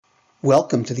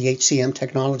Welcome to the HCM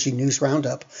Technology News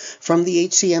Roundup from the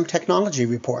HCM Technology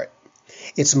Report.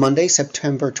 It's Monday,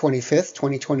 September 25th,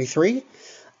 2023.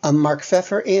 I'm Mark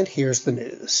Pfeffer, and here's the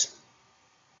news.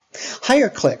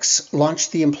 HireClix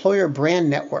launched the Employer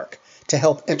Brand Network to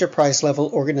help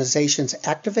enterprise-level organizations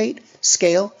activate,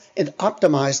 scale, and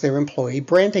optimize their employee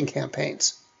branding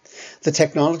campaigns. The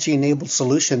technology-enabled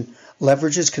solution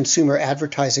leverages consumer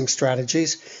advertising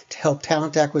strategies to help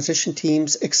talent acquisition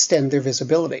teams extend their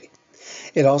visibility.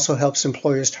 It also helps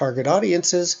employers target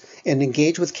audiences and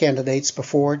engage with candidates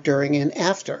before, during, and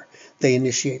after they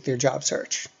initiate their job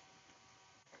search.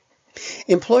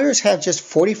 Employers have just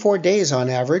 44 days on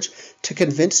average to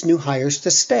convince new hires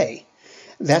to stay.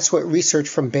 That's what research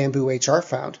from Bamboo HR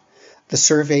found. The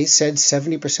survey said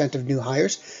 70% of new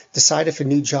hires decide if a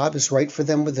new job is right for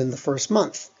them within the first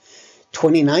month.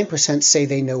 29% say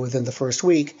they know within the first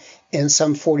week, and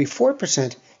some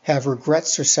 44% have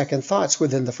regrets or second thoughts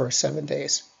within the first 7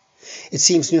 days. It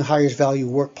seems new hires value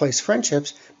workplace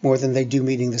friendships more than they do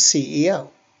meeting the CEO.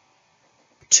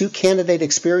 Two candidate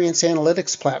experience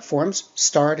analytics platforms,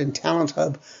 Start and Talent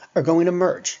Hub, are going to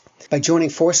merge. By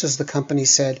joining forces, the company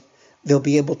said they'll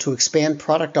be able to expand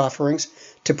product offerings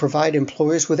to provide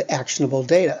employers with actionable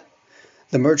data.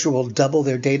 The merger will double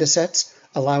their data sets,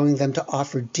 allowing them to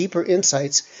offer deeper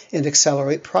insights and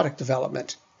accelerate product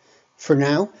development. For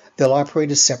now, they'll operate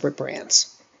as separate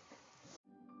brands.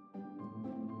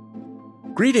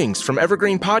 Greetings from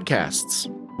Evergreen Podcasts.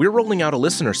 We're rolling out a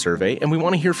listener survey, and we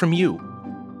want to hear from you.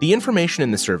 The information in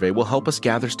the survey will help us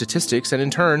gather statistics and in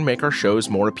turn make our shows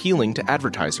more appealing to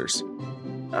advertisers.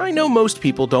 I know most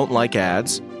people don't like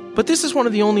ads, but this is one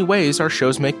of the only ways our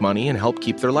shows make money and help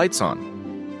keep their lights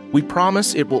on. We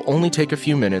promise it will only take a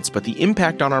few minutes, but the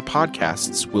impact on our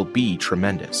podcasts will be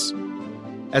tremendous.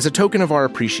 As a token of our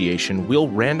appreciation, we'll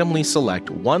randomly select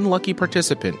one lucky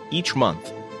participant each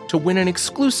month to win an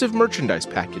exclusive merchandise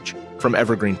package from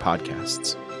Evergreen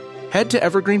Podcasts. Head to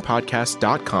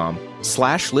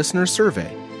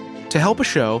evergreenpodcast.com/listenersurvey to help a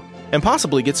show and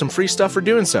possibly get some free stuff for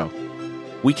doing so.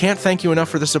 We can't thank you enough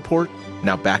for the support.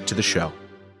 Now back to the show.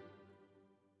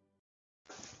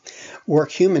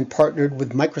 WorkHuman partnered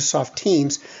with Microsoft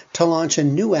Teams to launch a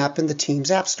new app in the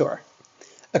Teams App Store.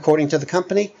 According to the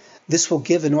company, this will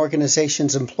give an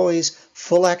organization's employees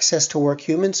full access to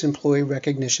WorkHuman's employee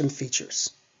recognition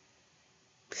features.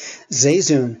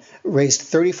 Zayzoon raised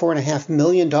 $34.5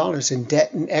 million in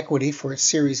debt and equity for its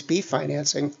Series B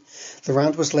financing. The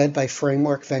round was led by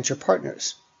Framework Venture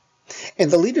Partners.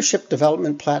 And the leadership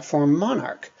development platform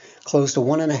Monarch closed a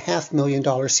 $1.5 million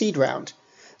seed round.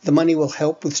 The money will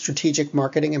help with strategic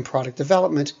marketing and product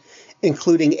development,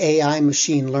 including AI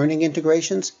machine learning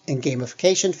integrations and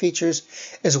gamification features,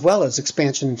 as well as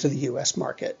expansion into the U.S.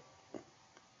 market.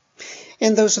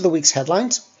 And those are the week's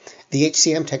headlines. The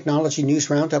HCM Technology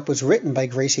News Roundup was written by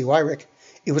Gracie Wyrick.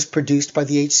 It was produced by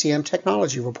the HCM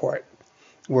Technology Report.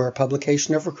 We're a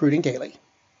publication of Recruiting Daily.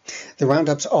 The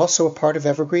Roundup's also a part of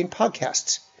Evergreen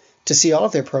Podcasts. To see all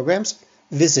of their programs,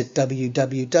 visit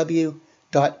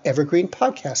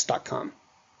www.evergreenpodcast.com.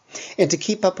 And to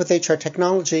keep up with HR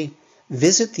technology,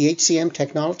 visit the HCM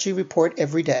Technology Report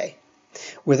every day.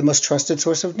 We're the most trusted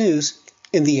source of news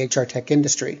in the HR tech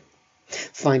industry.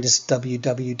 Find us at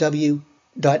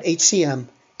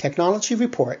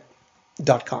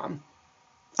www.hcmtechnologyreport.com.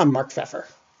 I'm Mark Pfeffer.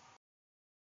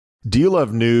 Do you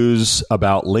love news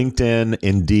about LinkedIn,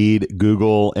 Indeed,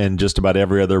 Google, and just about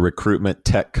every other recruitment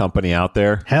tech company out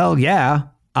there? Hell yeah.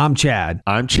 I'm Chad.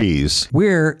 I'm Cheese.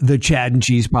 We're the Chad and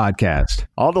Cheese Podcast.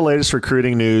 All the latest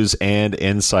recruiting news and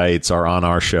insights are on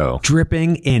our show.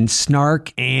 Dripping in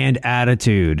snark and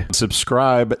attitude.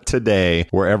 Subscribe today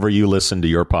wherever you listen to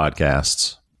your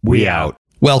podcasts. We out.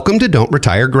 Welcome to Don't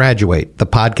Retire, Graduate, the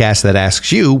podcast that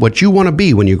asks you what you want to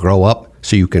be when you grow up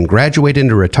so you can graduate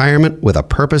into retirement with a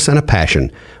purpose and a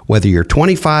passion, whether you're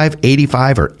 25,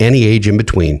 85, or any age in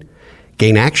between.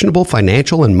 Gain actionable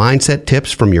financial and mindset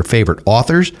tips from your favorite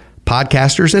authors,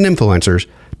 podcasters, and influencers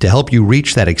to help you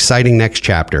reach that exciting next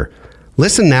chapter.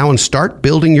 Listen now and start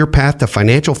building your path to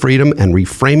financial freedom and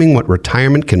reframing what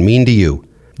retirement can mean to you.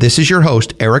 This is your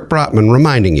host, Eric Brotman,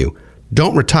 reminding you,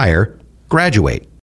 don't retire, graduate.